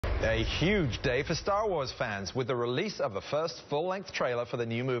A huge day for Star Wars fans with the release of the first full-length trailer for the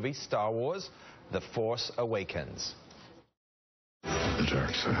new movie Star Wars: The Force Awakens. The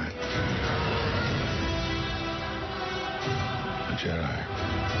dark side. The Jedi.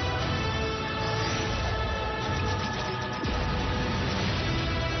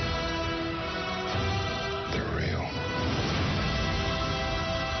 They're real.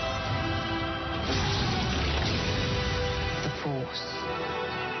 The Force.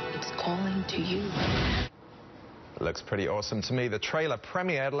 It's calling to you. Looks pretty awesome to me. The trailer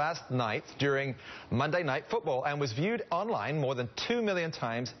premiered last night during Monday Night Football and was viewed online more than 2 million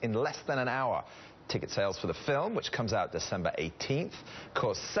times in less than an hour. Ticket sales for the film, which comes out December 18th,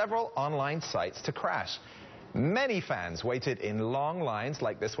 caused several online sites to crash. Many fans waited in long lines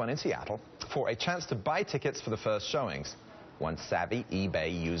like this one in Seattle for a chance to buy tickets for the first showings. One savvy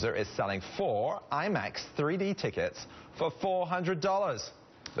eBay user is selling 4 IMAX 3D tickets for $400.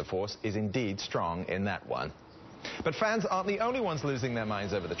 The Force is indeed strong in that one. But fans aren't the only ones losing their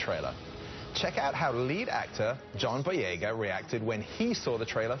minds over the trailer. Check out how lead actor John Boyega reacted when he saw the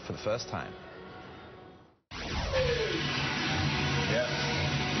trailer for the first time. Yep.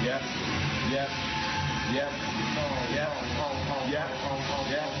 Yep. Yep. Yep. Yep. Yep.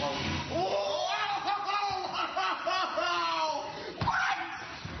 Yep.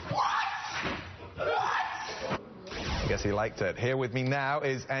 I guess he liked it. Here with me now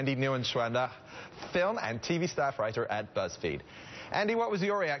is Andy Neuenschwander, film and TV staff writer at BuzzFeed. Andy, what was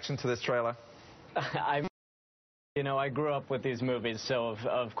your reaction to this trailer? I grew up with these movies, so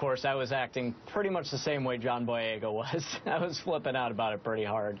of course I was acting pretty much the same way John Boyega was. I was flipping out about it pretty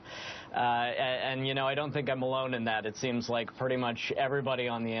hard. And I don't think I'm alone in that. It seems like pretty much everybody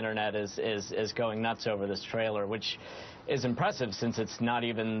on the internet is going nuts over this trailer, which is impressive since it's not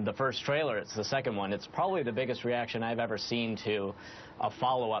even the first trailer, it's the second one. It's probably the biggest reaction I've ever seen to a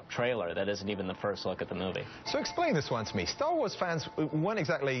follow-up trailer that isn't even the first look at the movie. So explain this one to me. Star Wars fans weren't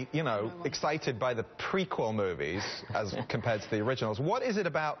exactly, excited by the prequel movies as compared to the originals. What is it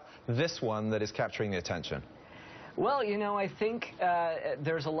about this one that is capturing the attention? Well, I think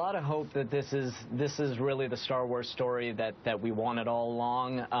there's a lot of hope that this is really the Star Wars story that we wanted all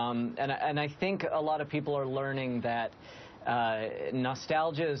along, and I think a lot of people are learning that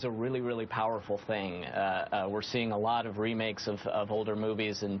nostalgia is a really, really powerful thing. We're seeing a lot of remakes of older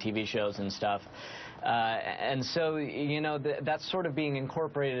movies and TV shows and stuff. And so, that's sort of being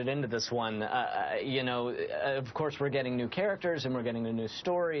incorporated into this one. Of course, we're getting new characters and we're getting a new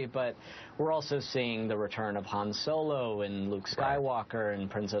story, but we're also seeing the return of Han Solo and Luke Skywalker and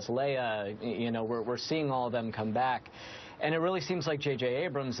Princess Leia. We're seeing all of them come back. And it really seems like J.J.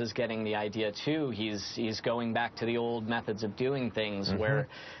 Abrams is getting the idea, too. He's going back to the old methods of doing things where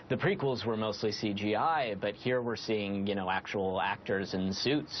the prequels were mostly CGI, but here we're seeing, actual actors in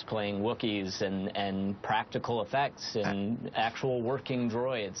suits playing Wookiees and practical effects and actual working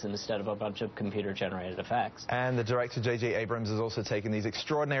droids instead of a bunch of computer-generated effects. And the director, J.J. Abrams, has also taken these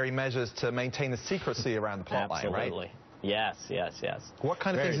extraordinary measures to maintain the secrecy around the plotline, right? Absolutely. Yes, yes, yes. What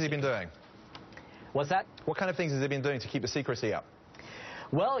kind of things has he been doing? What's that? What kind of things has he been doing to keep the secrecy up?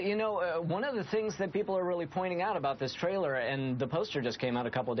 Well, one of the things that people are really pointing out about this trailer, and the poster just came out a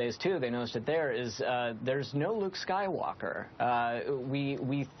couple of days too, they noticed it there, is there's no Luke Skywalker.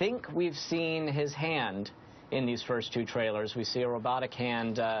 We think we've seen his hand in these first 2 trailers. We see a robotic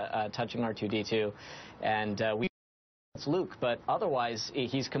hand touching R2-D2, and it's Luke, but otherwise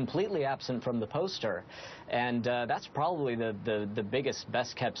he's completely absent from the poster, and that's probably the biggest,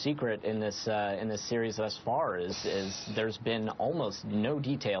 best-kept secret in this series thus far. Is there's been almost no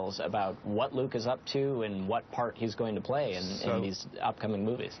details about what Luke is up to and what part he's going to play in these upcoming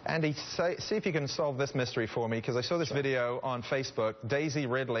movies. Andy, see if you can solve this mystery for me, because I saw this video on Facebook. Daisy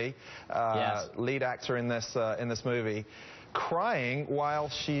Ridley, lead actor in this movie, crying while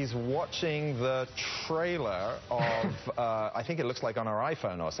she's watching the trailer of, I think it looks like on her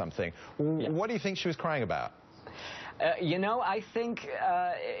iPhone or something. What do you think she was crying about? I think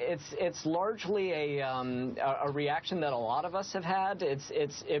it's largely a reaction that a lot of us have had.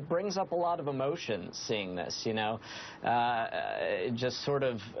 It brings up a lot of emotions seeing this, just sort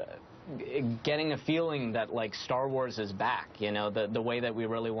of getting a feeling that, like, Star Wars is back, the way that we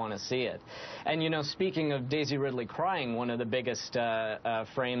really want to see it. And, speaking of Daisy Ridley crying, one of the biggest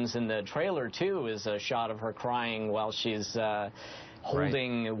frames in the trailer, too, is a shot of her crying while she's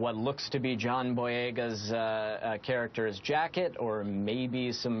holding what looks to be John Boyega's character's jacket, or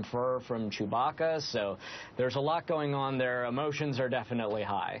maybe some fur from Chewbacca. So there's a lot going on there. Emotions are definitely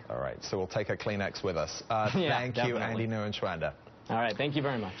high. All right, so we'll take a Kleenex with us. Thank you, Andy Neuenschwander. All right, thank you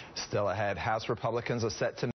very much. Still ahead, House Republicans are set to